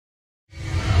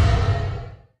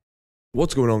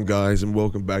What's going on, guys, and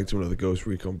welcome back to another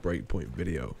Recon Breakpoint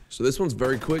video. So this one's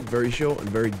very quick, very short, and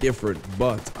very different,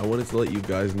 but I wanted to let you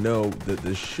guys know that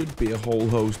there should be a whole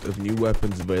host of new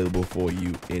weapons available for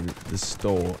you in the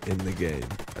store in the game.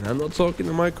 And I'm not talking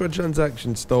the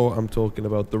microtransaction store, I'm talking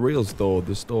about the real store,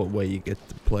 the store where you get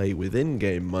to play with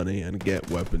in-game money and get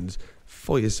weapons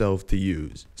for yourself to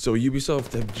use. So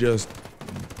Ubisoft have just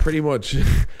pretty much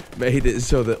made it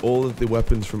so that all of the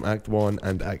weapons from Act 1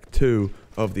 and Act 2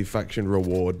 of the faction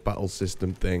reward battle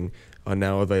system thing are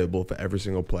now available for every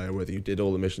single player. Whether you did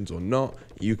all the missions or not,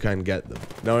 you can get them.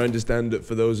 Now, I understand that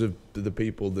for those of the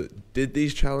people that did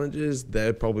these challenges,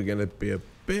 they're probably going to be a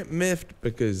bit miffed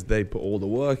because they put all the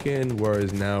work in,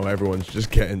 whereas now everyone's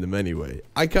just getting them anyway.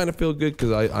 I kind of feel good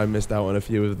because I missed out on a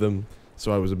few of them,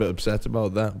 so I was a bit upset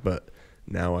about that, but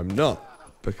now I'm not,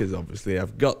 because obviously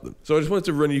I've got them. So I just wanted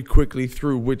to run you quickly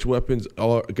through which weapons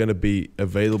are going to be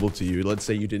available to you. Let's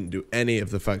say you didn't do any of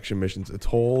the faction missions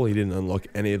at all, you didn't unlock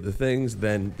any of the things,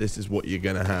 then this is what you're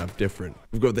going to have different.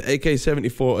 We've got the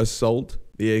AK-74 Assault,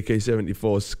 the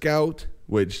AK-74 Scout,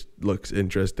 which looks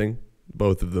interesting,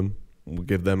 both of them. We'll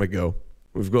give them a go.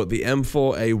 We've got the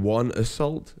M4A1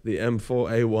 Assault, the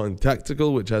M4A1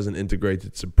 Tactical, which has an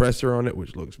integrated suppressor on it,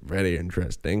 which looks very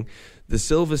interesting. The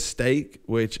Silver Stake,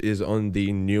 which is on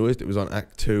the newest, it was on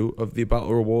Act 2 of the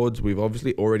Battle Rewards. We've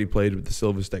obviously already played with the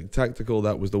Silver Stake Tactical.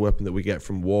 That was the weapon that we get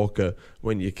from Walker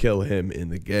when you kill him in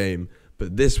the game.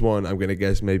 But this one, I'm going to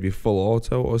guess maybe full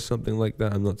auto or something like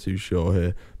that. I'm not too sure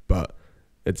here, but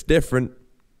it's different,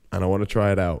 and I want to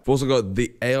try it out. We've also got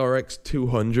the ARX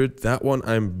 200. That one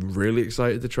I'm really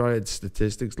excited to try. Its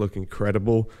statistics look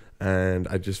incredible, and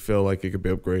I just feel like it could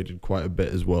be upgraded quite a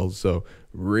bit as well. So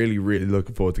really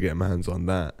looking forward to getting my hands on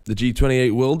that. The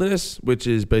G28 Wilderness, which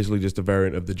is basically just a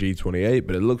variant of the G28,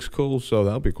 but it looks cool, so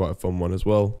that'll be quite a fun one as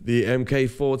well. The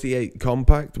MK48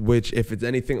 Compact, which if it's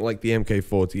anything like the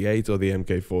MK48 or the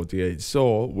MK48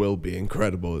 SAW, will be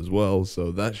incredible as well,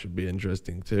 so that should be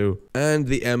interesting too. And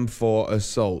the M4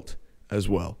 Assault as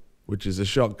well, which is a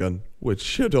shotgun, which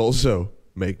should also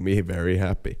make me very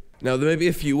happy. Now, there may be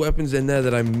a few weapons in there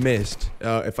that I missed.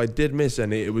 If I did miss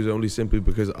any, it was only simply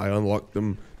because I unlocked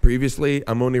them previously.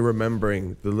 I'm only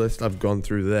remembering the list I've gone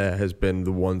through there has been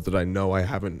the ones that I know I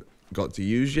haven't got to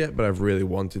use yet, but I've really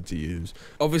wanted to use.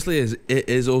 Obviously, it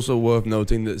is also worth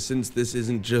noting that since this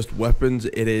isn't just weapons,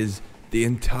 it is the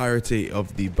entirety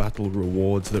of the battle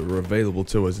rewards that were available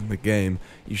to us in the game.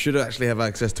 You should actually have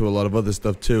access to a lot of other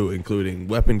stuff too, including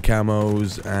weapon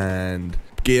camos and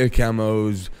gear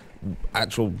camos,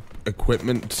 actual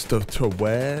equipment stuff to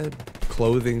wear,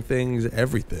 clothing things,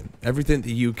 everything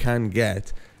that you can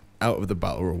get out of the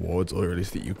battle rewards, or at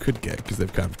least that you could get, because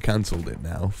they've kind of cancelled it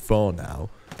now for now,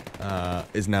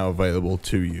 is now available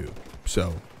to you.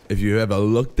 So if you ever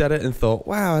looked at it and thought,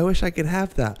 wow, I wish I could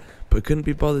have that, but couldn't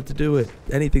be bothered to do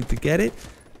anything to get it,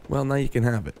 well, now you can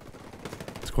have it.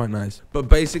 It's quite nice. But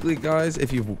basically, guys,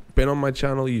 if you've been on my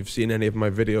channel, you've seen any of my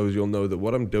videos, you'll know that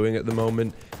what I'm doing at the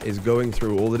moment is going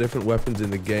through all the different weapons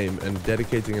in the game and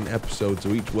dedicating an episode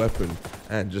to each weapon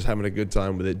and just having a good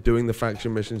time with it, doing the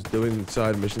faction missions, doing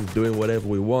side missions, doing whatever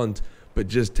we want, but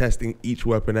just testing each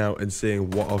weapon out and seeing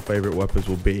what our favorite weapons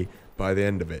will be by the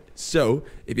end of it. So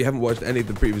if you haven't watched any of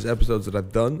the previous episodes that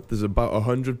I've done, there's about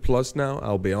 100 plus now.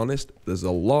 I'll be honest, there's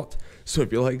a lot. So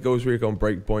if you like Recon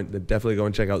Breakpoint, then definitely go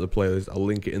and check out the playlist. I'll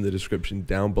link it in the description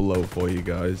down below for you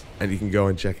guys, and you can go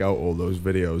and check out all those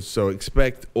videos. So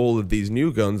expect all of these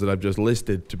new guns that I've just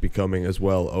listed to be coming as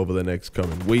well over the next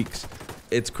coming weeks.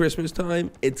 It's Christmas time,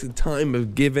 it's a time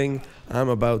of giving. I'm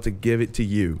about to give it to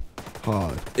you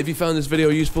hard. If you found this video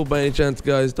useful by any chance,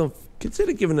 guys, don't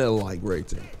consider giving it a like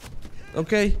rating.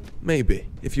 Okay, maybe,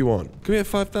 if you want. Can we have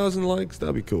 5,000 likes?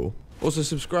 That'd be cool. Also,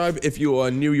 subscribe if you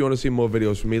are new, you want to see more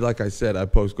videos from me. Like I said, I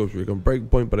post Recon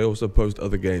Breakpoint, but I also post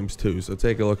other games too. So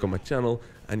take a look on my channel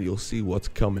and you'll see what's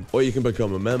coming. Or you can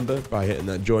become a member by hitting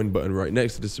that join button right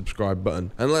next to the subscribe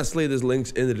button. And lastly, there's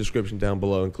links in the description down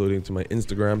below, including to my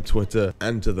Instagram, Twitter,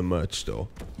 and to the merch store.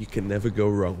 You can never go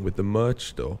wrong with the merch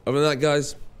store. Other than that,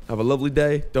 guys, have a lovely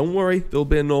day. Don't worry, there'll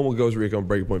be a normal Recon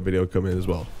Breakpoint video coming as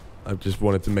well. I just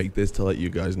wanted to make this to let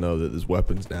you guys know that there's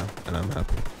weapons now, and I'm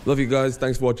happy. Love you guys.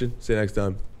 Thanks for watching. See you next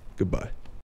time. Goodbye.